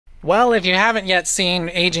Well, if you haven't yet seen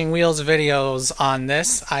Aging Wheels videos on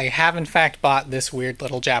this, I have in fact bought this weird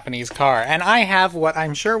little Japanese car, and I have what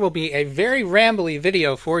I'm sure will be a very rambly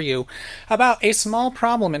video for you about a small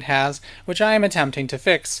problem it has, which I am attempting to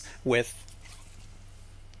fix with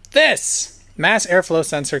this mass airflow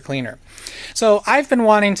sensor cleaner. So I've been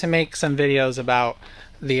wanting to make some videos about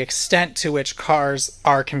the extent to which cars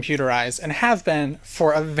are computerized, and have been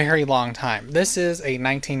for a very long time. This is a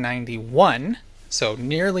 1991, so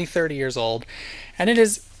nearly 30 years old, and it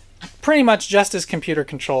is pretty much just as computer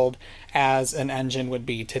controlled as an engine would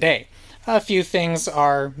be today. A few things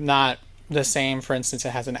are not the same. For instance, it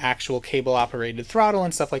has an actual cable operated throttle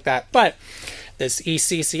and stuff like that, but this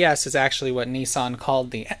ECCS is actually what Nissan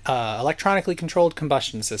called the electronically controlled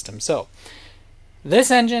combustion system. So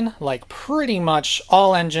this engine, like pretty much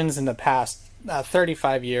all engines in the past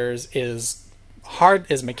 35 years, is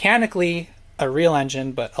mechanically a real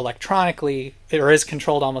engine, but electronically, or is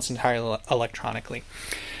controlled almost entirely electronically.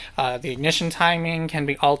 The ignition timing can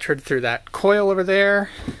be altered through that coil over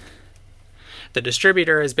there. The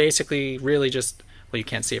distributor is basically really just, well, you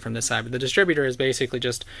can't see it from this side, but the distributor is basically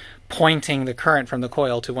just pointing the current from the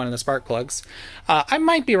coil to one of the spark plugs. I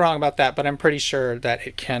might be wrong about that, but I'm pretty sure that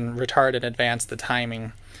it can retard and advance the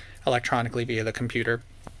timing electronically via the computer.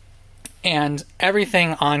 And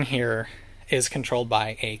everything on here is controlled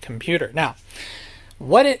by a computer. Now,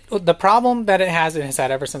 the problem that it has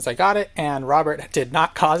had ever since I got it, and Robert did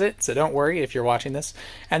not cause it, so don't worry if you're watching this,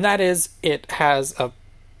 and that is it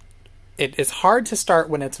is hard to start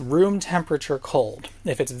when it's room temperature cold.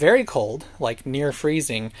 If it's very cold, like near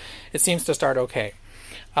freezing, it seems to start okay.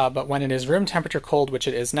 But when it is room temperature cold, which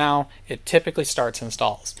it is now, it typically starts and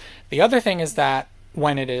stalls. The other thing is that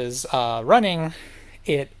when it is running,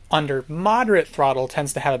 it under moderate throttle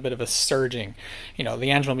tends to have a bit of a surging. You know,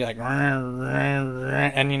 the engine will be like,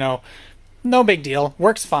 and you know, no big deal,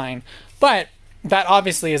 works fine. But that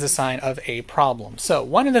obviously is a sign of a problem. So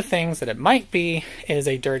one of the things that it might be is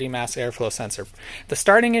a dirty mass airflow sensor. The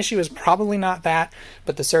starting issue is probably not that,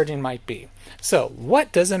 but the surging might be. So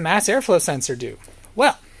what does a mass airflow sensor do?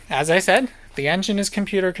 Well, as I said, the engine is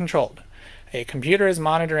computer controlled. A computer is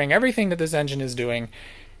monitoring everything that this engine is doing.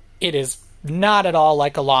 It is not at all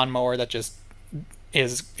like a lawnmower that just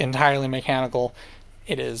is entirely mechanical.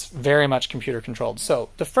 It is very much computer controlled. So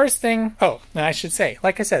the first thing, and I should say,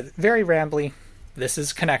 like I said, very rambly, this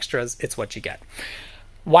is Connextras, it's what you get.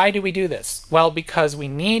 Why do we do this? Well, because we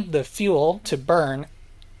need the fuel to burn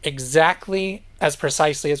exactly as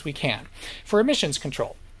precisely as we can for emissions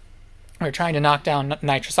control. We're trying to knock down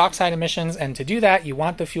nitrous oxide emissions, and to do that, you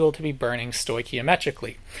want the fuel to be burning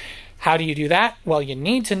stoichiometrically. How do you do that? Well, you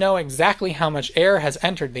need to know exactly how much air has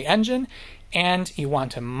entered the engine, and you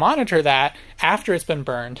want to monitor that after it's been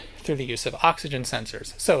burned through the use of oxygen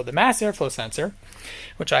sensors. So the mass airflow sensor,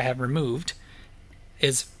 which I have removed,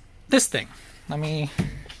 is this thing. Let me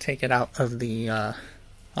take it out of the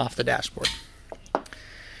off the dashboard.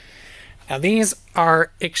 Now these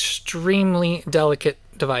are extremely delicate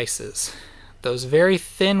devices. Those very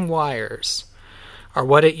thin wires are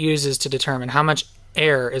what it uses to determine how much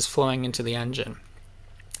air is flowing into the engine.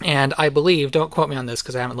 And I believe, don't quote me on this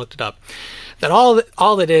because I haven't looked it up, that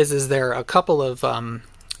all it is there are a couple of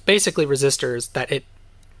basically resistors that it...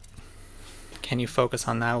 Can you focus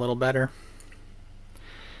on that a little better?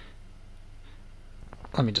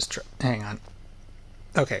 Let me just hang on.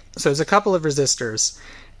 Okay, so there's a couple of resistors,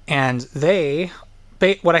 and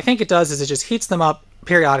what I think it does is it just heats them up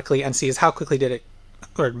periodically and sees how quickly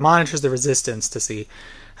or monitors the resistance to see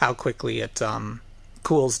how quickly it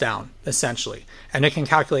cools down, essentially. And it can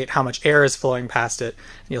calculate how much air is flowing past it.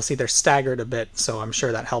 And you'll see they're staggered a bit, so I'm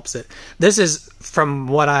sure that helps it. This is, from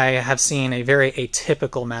what I have seen, a very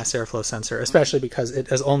atypical mass airflow sensor, especially because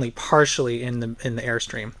it is only partially in the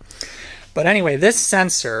airstream. But anyway, this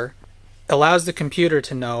sensor allows the computer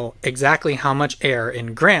to know exactly how much air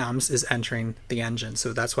in grams is entering the engine.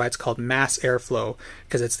 So that's why it's called mass airflow,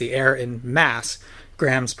 because it's the air in mass,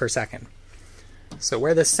 grams per second. So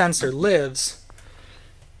where this sensor lives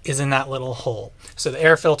is in that little hole. So the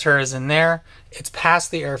air filter is in there, it's past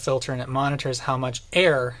the air filter, and it monitors how much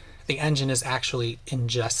air the engine is actually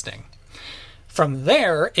ingesting. From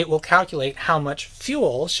there, it will calculate how much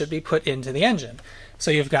fuel should be put into the engine. So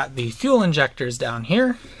you've got the fuel injectors down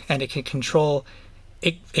here, and it can control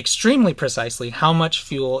extremely precisely how much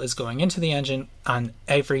fuel is going into the engine on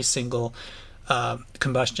every single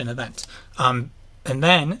combustion event. And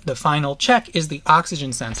then the final check is the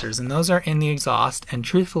oxygen sensors, and those are in the exhaust, and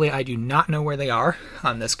truthfully I do not know where they are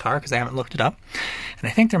on this car because I haven't looked it up, and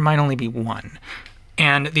I think there might only be one.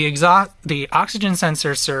 And the oxygen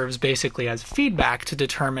sensor serves basically as feedback to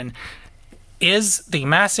determine is the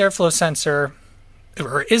mass airflow sensor,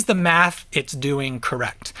 or is the math it's doing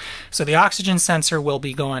correct? So the oxygen sensor will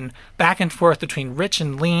be going back and forth between rich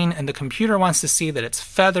and lean, and the computer wants to see that it's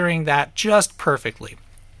feathering that just perfectly.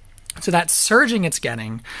 So that surging it's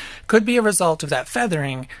getting could be a result of that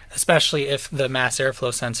feathering, especially if the mass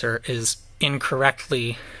airflow sensor is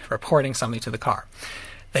incorrectly reporting something to the car.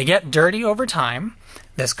 They get dirty over time.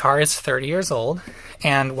 This car is 30 years old,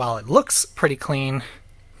 and while it looks pretty clean,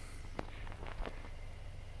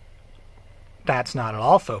 that's not at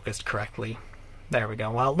all focused correctly. There we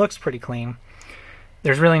go. While it looks pretty clean,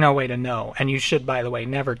 there's really no way to know. And you should, by the way,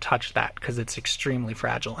 never touch that because it's extremely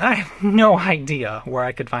fragile. And I have no idea where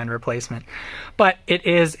I could find a replacement. But it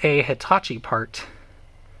is a Hitachi part,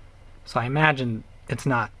 so I imagine it's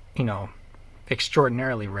not, you know,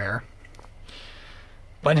 extraordinarily rare.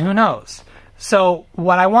 But who knows? So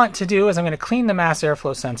what I want to do is I'm going to clean the mass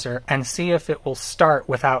airflow sensor and see if it will start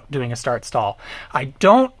without doing a start stall. I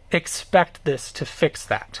don't expect this to fix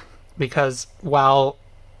that, because while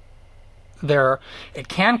it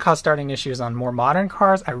can cause starting issues on more modern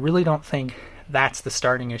cars, I really don't think that's the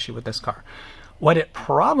starting issue with this car. What it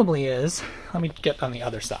probably is, let me get on the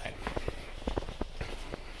other side.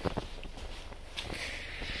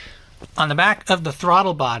 On the back of the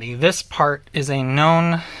throttle body, this part is a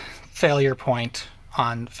known failure point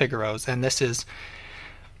on Figaros, and this is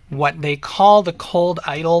what they call the cold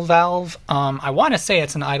idle valve. I want to say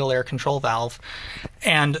it's an idle air control valve,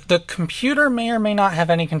 and the computer may or may not have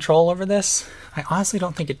any control over this. I honestly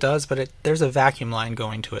don't think it does, but there's a vacuum line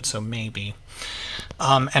going to it, so maybe.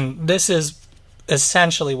 And this is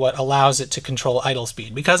essentially what allows it to control idle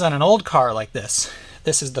speed, because on an old car like this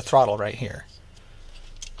is the throttle right here.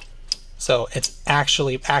 So it's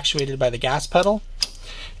actually actuated by the gas pedal,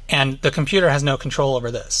 and the computer has no control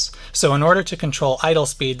over this. So in order to control idle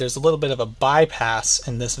speed, there's a little bit of a bypass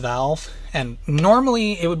in this valve, and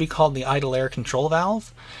normally it would be called the idle air control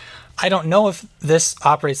valve. I don't know if this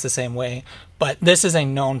operates the same way, but this is a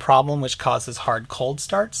known problem which causes hard cold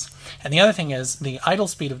starts. And the other thing is, the idle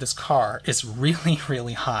speed of this car is really,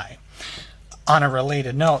 really high. On a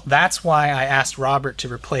related note, that's why I asked Robert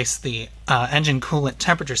to replace the engine coolant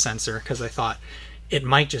temperature sensor, because I thought it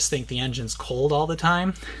might just think the engine's cold all the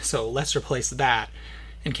time. So let's replace that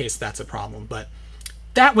in case that's a problem. But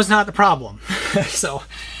that was not the problem. So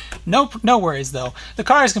no worries though. The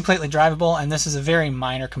car is completely drivable, and this is a very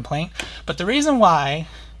minor complaint. But the reason why,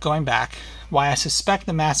 going back, why I suspect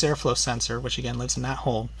the mass airflow sensor, which again lives in that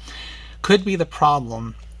hole, could be the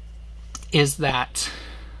problem is that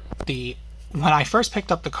when I first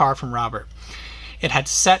picked up the car from Robert, it had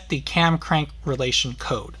set the cam-crank relation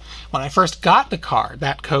code. When I first got the car,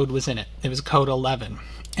 that code was in it. It was code 11.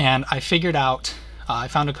 And I figured out, I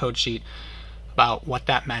found a code sheet about what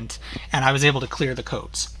that meant, and I was able to clear the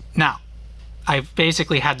codes. Now, I've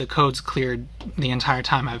basically had the codes cleared the entire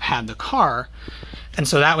time I've had the car, and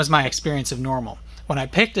so that was my experience of normal. When I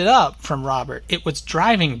picked it up from Robert, it was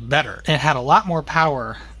driving better. It had a lot more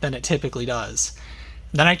power than it typically does.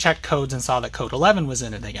 Then I checked codes and saw that code 11 was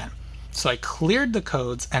in it again. So I cleared the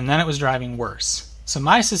codes, and then it was driving worse. So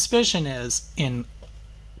my suspicion is, in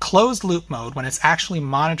closed loop mode, when it's actually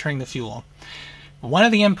monitoring the fuel, one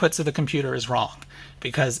of the inputs of the computer is wrong,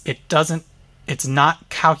 because it's not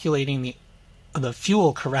calculating the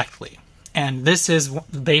fuel correctly. And this is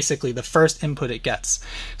basically the first input it gets.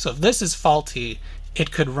 So if this is faulty,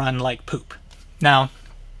 it could run like poop. Now,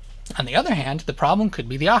 on the other hand, the problem could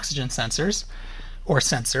be the oxygen sensors, or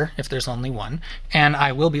sensor if there's only one, and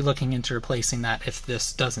I will be looking into replacing that if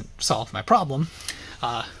this doesn't solve my problem.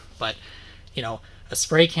 But you know, a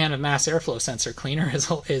spray can of mass airflow sensor cleaner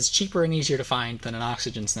is cheaper and easier to find than an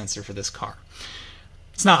oxygen sensor for this car.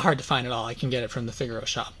 It's not hard to find at all. I can get it from the Figaro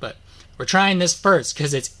shop, but we're trying this first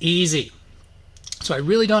because it's easy. So I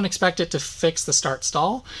really don't expect it to fix the start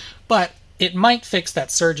stall, but it might fix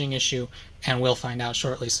that surging issue, and we'll find out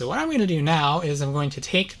shortly. So what I'm going to do now is I'm going to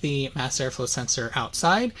take the mass airflow sensor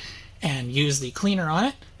outside and use the cleaner on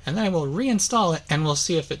it, and then I will reinstall it, and we'll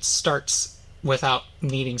see if it starts without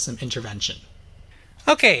needing some intervention.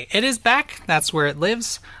 Okay, it is back. That's where it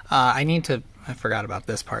lives. I forgot about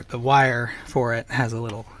this part. The wire for it has a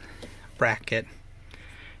little bracket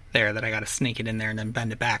there that I got to sneak it in there and then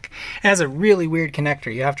bend it back. It has a really weird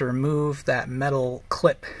connector. You have to remove that metal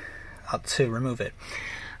clip to remove it.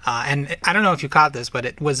 And I don't know if you caught this, but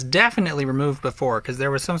it was definitely removed before, because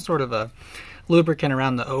there was some sort of a lubricant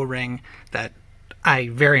around the O-ring that I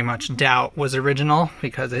very much doubt was original,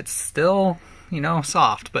 because it's still, you know,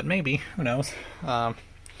 soft, but maybe, who knows. But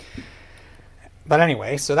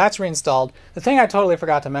anyway, so that's reinstalled. The thing I totally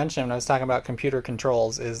forgot to mention when I was talking about computer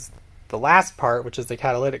controls is the last part, which is the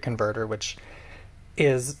catalytic converter, which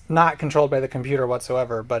is not controlled by the computer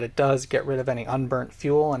whatsoever, but it does get rid of any unburnt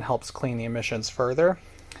fuel and helps clean the emissions further.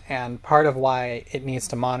 And part of why it needs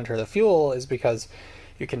to monitor the fuel is because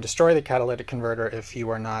you can destroy the catalytic converter if you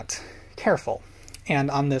are not careful. And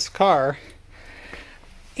on this car,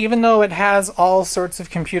 even though it has all sorts of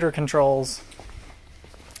computer controls,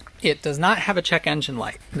 it does not have a check engine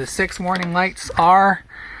light. The 6 warning lights are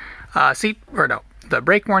the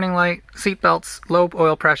brake warning light, seat belts, low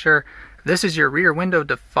oil pressure. This is your rear window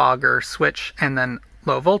defogger switch, and then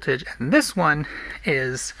low voltage. And this one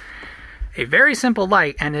is a very simple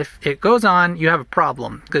light, and if it goes on, you have a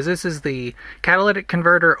problem, because this is the catalytic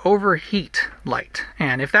converter overheat light.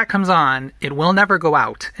 And if that comes on, it will never go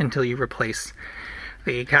out until you replace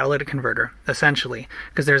the catalytic converter, essentially,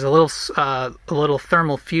 because there's a little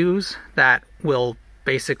thermal fuse that will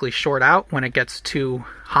basically short out when it gets too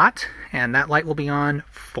hot, and that light will be on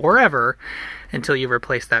forever until you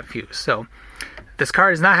replace that fuse. So this car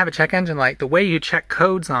does not have a check engine light. The way you check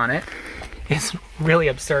codes on it is really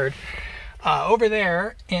absurd. Over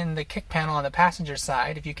there in the kick panel on the passenger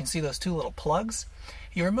side, if you can see those 2 little plugs,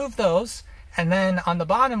 you remove those, and then on the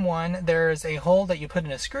bottom one there's a hole that you put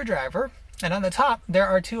in a screwdriver, and on the top there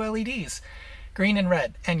are 2 LEDs, green and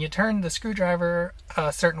red, and you turn the screwdriver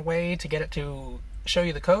a certain way to get it to show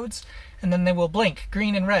you the codes, and then they will blink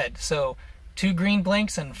green and red. So 2 green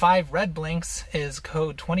blinks and 5 red blinks is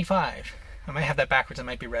code 25. I might have that backwards, it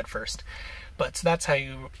might be red first. But so that's how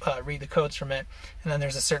you read the codes from it, and then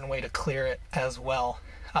there's a certain way to clear it as well.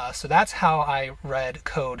 So that's how I read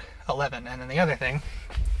code 11. And then the other thing,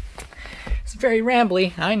 it's very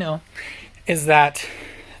rambly, I know, is that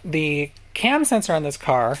the cam sensor on this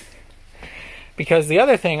car, because the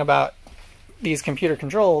other thing about these computer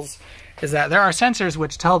controls is that there are sensors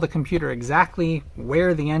which tell the computer exactly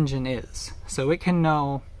where the engine is. So it can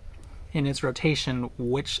know in its rotation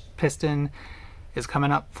which piston is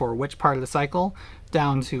coming up for which part of the cycle,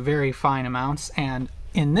 down to very fine amounts. And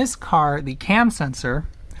in this car, the cam sensor,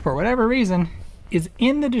 for whatever reason, is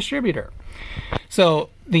in the distributor. So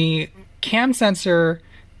the cam sensor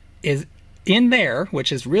is in there,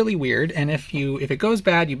 which is really weird, and if it goes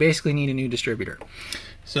bad, you basically need a new distributor.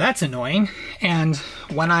 So that's annoying. And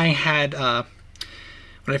when I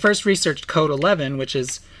first researched code 11, which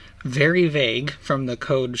is very vague from the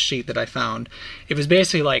code sheet that I found, it was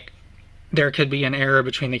basically like there could be an error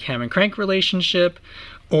between the cam and crank relationship,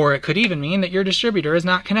 or it could even mean that your distributor is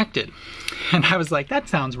not connected. And I was like, that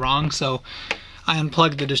sounds wrong. So I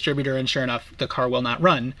unplugged the distributor, and sure enough, the car will not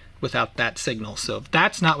run without that signal. So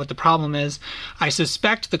that's not what the problem is. I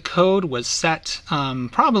suspect the code was set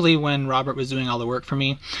probably when Robert was doing all the work for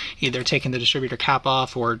me, either taking the distributor cap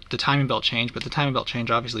off or the timing belt change, but the timing belt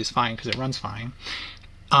change obviously is fine because it runs fine.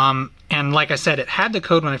 And like I said, it had the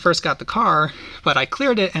code when I first got the car, but I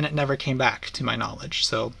cleared it and it never came back to my knowledge.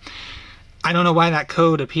 So I don't know why that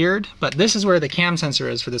code appeared, but this is where the cam sensor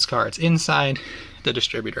is for this car. It's inside the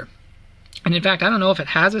distributor. And in fact, I don't know if it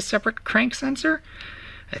has a separate crank sensor.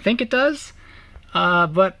 I think it does,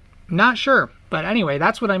 but not sure. But anyway,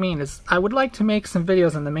 that's what I mean, is I would like to make some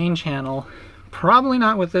videos on the main channel, probably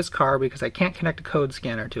not with this car because I can't connect a code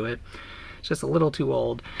scanner to it. It's just a little too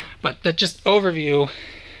old. But that just overview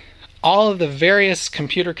all of the various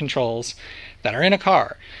computer controls that are in a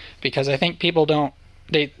car, because I think people don't,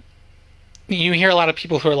 you hear a lot of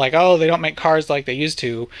people who are like, oh, they don't make cars like they used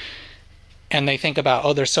to, and they think about,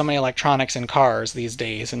 oh, there's so many electronics in cars these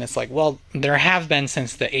days, and it's like, well, there have been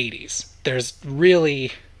since the 80s. There's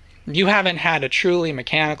really, you haven't had a truly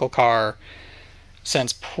mechanical car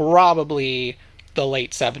since probably the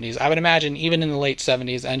late 70s. I would imagine even in the late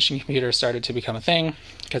 70s, engine computers started to become a thing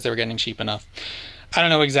because they were getting cheap enough. I don't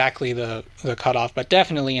know exactly the cutoff, but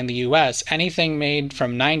definitely in the US, anything made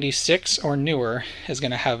from 96 or newer is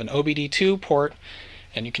going to have an OBD2 port,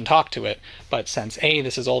 and you can talk to it. But since A,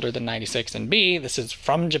 this is older than 96, and B, this is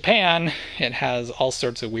from Japan, it has all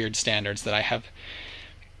sorts of weird standards that I have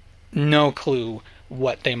no clue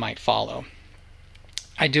what they might follow.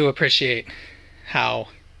 I do appreciate how,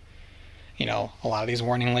 you know, a lot of these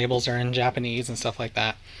warning labels are in Japanese and stuff like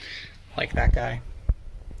that. Like that guy.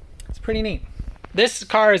 It's pretty neat. This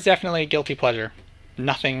car is definitely a guilty pleasure.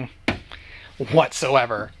 Nothing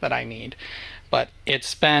whatsoever that I need. But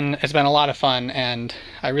it's been a lot of fun, and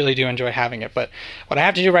I really do enjoy having it. But what I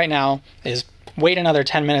have to do right now is wait another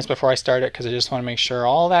 10 minutes before I start it, because I just want to make sure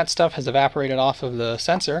all that stuff has evaporated off of the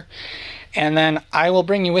sensor. And then I will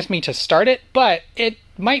bring you with me to start it, but it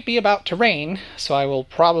might be about to rain, so I will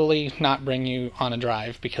probably not bring you on a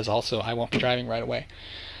drive, because also I won't be driving right away.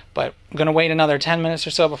 But I'm going to wait another 10 minutes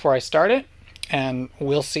or so before I start it, and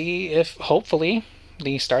we'll see if, hopefully,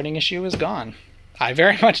 the starting issue is gone. I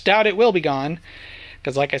very much doubt it will be gone,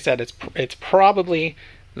 because like I said, it's probably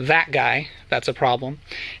that guy that's a problem.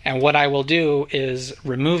 And what I will do is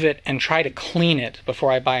remove it and try to clean it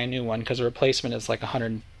before I buy a new one, because a replacement is like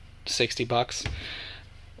 $160.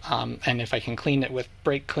 And if I can clean it with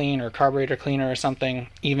brake clean or carburetor cleaner or something,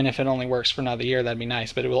 even if it only works for another year, that'd be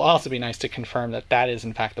nice. But it will also be nice to confirm that that is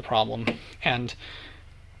in fact the problem. And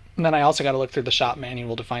then I also got to look through the shop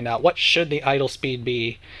manual to find out what should the idle speed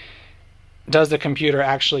be. Does the computer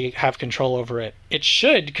actually have control over it? It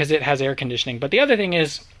should, because it has air conditioning. But the other thing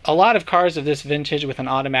is, a lot of cars of this vintage with an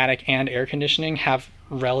automatic and air conditioning have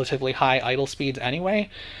relatively high idle speeds anyway.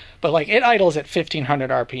 But like, it idles at 1500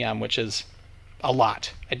 RPM, which is a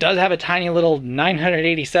lot. It does have a tiny little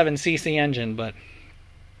 987cc engine, but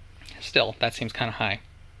still, that seems kind of high.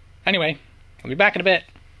 Anyway, I'll be back in a bit.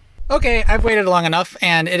 Okay, I've waited long enough,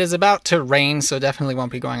 and it is about to rain, so definitely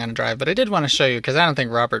won't be going on a drive, but I did want to show you, because I don't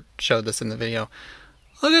think Robert showed this in the video.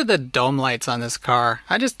 Look at the dome lights on this car.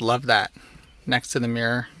 I just love that. Next to the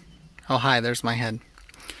mirror. Oh, hi, there's my head.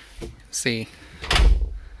 See.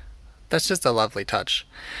 That's just a lovely touch.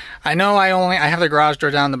 I know I have the garage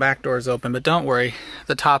door down, the back door is open, but don't worry,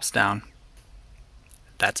 the top's down.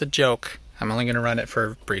 That's a joke. I'm only going to run it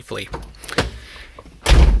for briefly.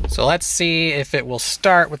 So let's see if it will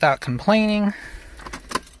start without complaining.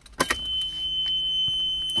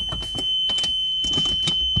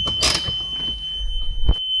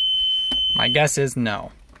 My guess is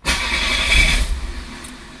no.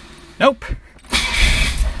 Nope.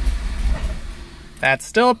 That's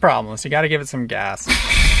still a problem, so you gotta give it some gas.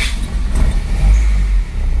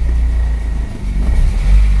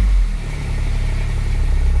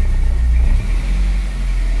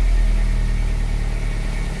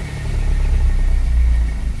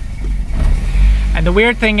 And the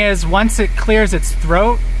weird thing is, once it clears its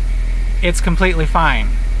throat, it's completely fine.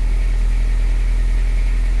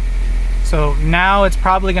 So now it's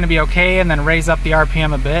probably going to be okay, and then raise up the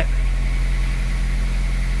RPM a bit.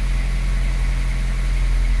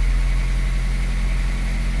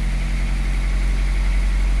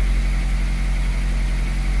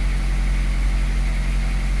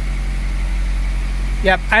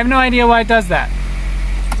 Yep, I have no idea why it does that.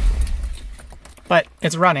 But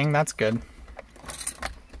it's running, that's good.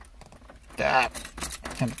 Can't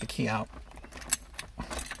get the key out.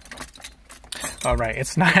 All right,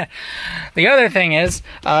 it's not. The other thing is,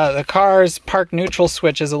 the car's park neutral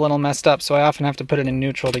switch is a little messed up, so I often have to put it in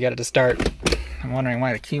neutral to get it to start. I'm wondering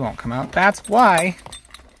why the key won't come out. That's why.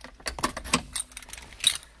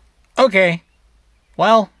 Okay,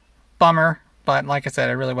 well, bummer, but like I said,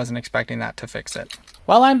 I really wasn't expecting that to fix it.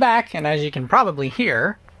 Well, I'm back, and as you can probably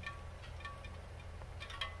hear,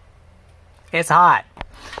 it's hot.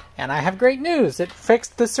 And I have great news. It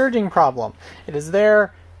fixed the surging problem. It is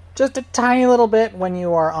there just a tiny little bit when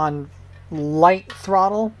you are on light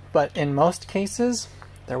throttle, but in most cases,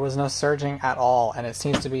 there was no surging at all, and it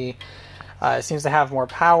seems to be, it seems to have more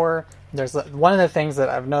power. There's one of the things that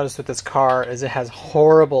I've noticed with this car is it has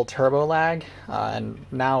horrible turbo lag, and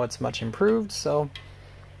now it's much improved, so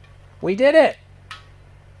we did it.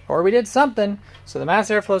 Or we did something. So the mass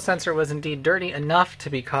airflow sensor was indeed dirty enough to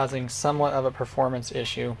be causing somewhat of a performance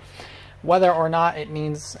issue. Whether or not it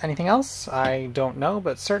means anything else, I don't know,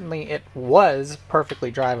 but certainly it was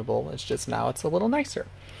perfectly drivable. It's just now it's a little nicer.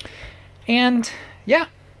 And yeah,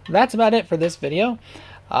 that's about it for this video.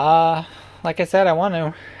 Like I said, I want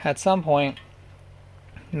to, at some point,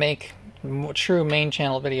 make true main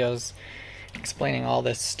channel videos explaining all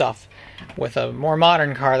this stuff with a more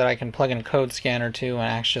modern car that I can plug in a code scanner to and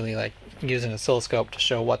actually like use an oscilloscope to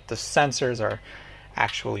show what the sensors are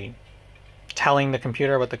actually telling the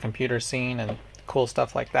computer, what the computer's seeing, and cool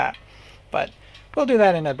stuff like that. But we'll do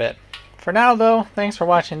that in a bit. For now though, thanks for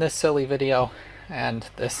watching this silly video and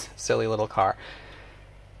this silly little car.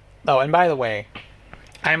 Oh, and by the way,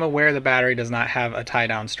 I'm aware the battery does not have a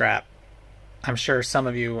tie-down strap. I'm sure some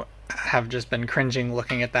of you have just been cringing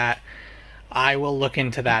looking at that. I will look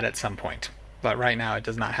into that at some point, but right now it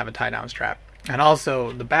does not have a tie-down strap. And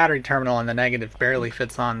also, the battery terminal on the negative barely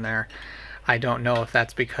fits on there. I don't know if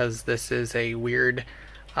that's because this is a weird,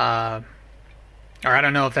 or I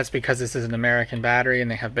don't know if that's because this is an American battery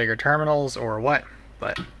and they have bigger terminals or what,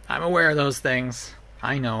 but I'm aware of those things.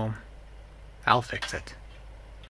 I know. I'll fix it.